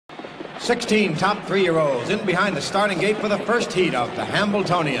16 top 3-year-olds in behind the starting gate for the first heat of the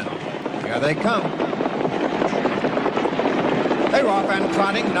Hambletonian. Here they come. They're off and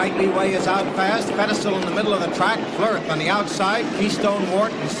trotting. Nightly Way is out fast. Pedestal in the middle of the track. FLIRTH on the outside. Keystone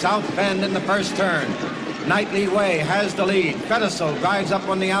Wart and South Bend in the first turn. Nightly Way has the lead. Pedestal drives up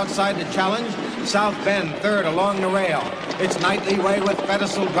on the outside to challenge. South Bend third along the rail. It's Nightly Way with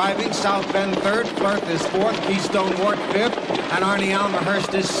Pedestal driving. South Bend third. FLIRTH is fourth. Keystone Wart fifth. And Arnie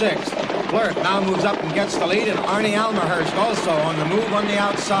Almahurst is sixth. FLIRTH now moves up and gets the lead, and Arnie Almahurst also on the move on the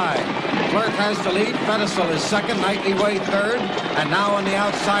outside. FLIRTH has the lead. Pedestal is second. Nightly Way third. And now on the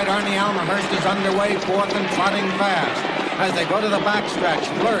outside, Arnie Almahurst is underway fourth and trotting fast. As they go to the backstretch,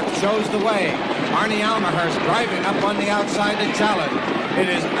 FLIRTH shows the way. Arnie Almahurst driving up on the outside to challenge.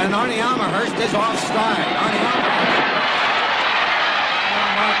 And Arnie Almahurst is off stride. Arnie Almahurst.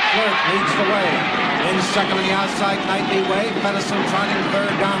 FLIRTH leads the way. In second on the outside, Nightly Way. Pedestal trotting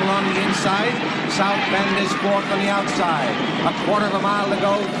third down along the inside. South Bend is fourth on the outside. A quarter of a mile to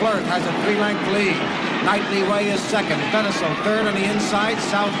go. FLIRTH has a 3-length lead. Nightly Way is second. Pedestal third on the inside.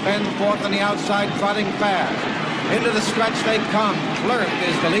 South Bend fourth on the outside, trotting fast. Into the stretch they come. FLIRTH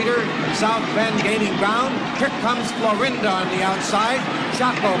is the leader. South Bend gaining ground. Here comes Florinda on the outside.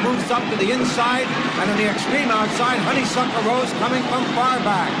 Chaco moves up to the inside. And on the extreme outside, Honeysuckle Rose coming from far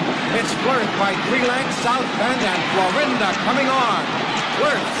back. It's FLIRTH by 3 lengths. South Bend and Florinda coming on.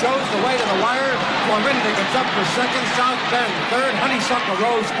 FLIRTH shows the way to the wire. Florinda gets up for second. South Bend third. Honeysuckle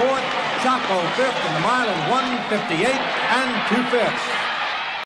Rose fourth. Chaco fifth in the mile in 1:58 and 2/5.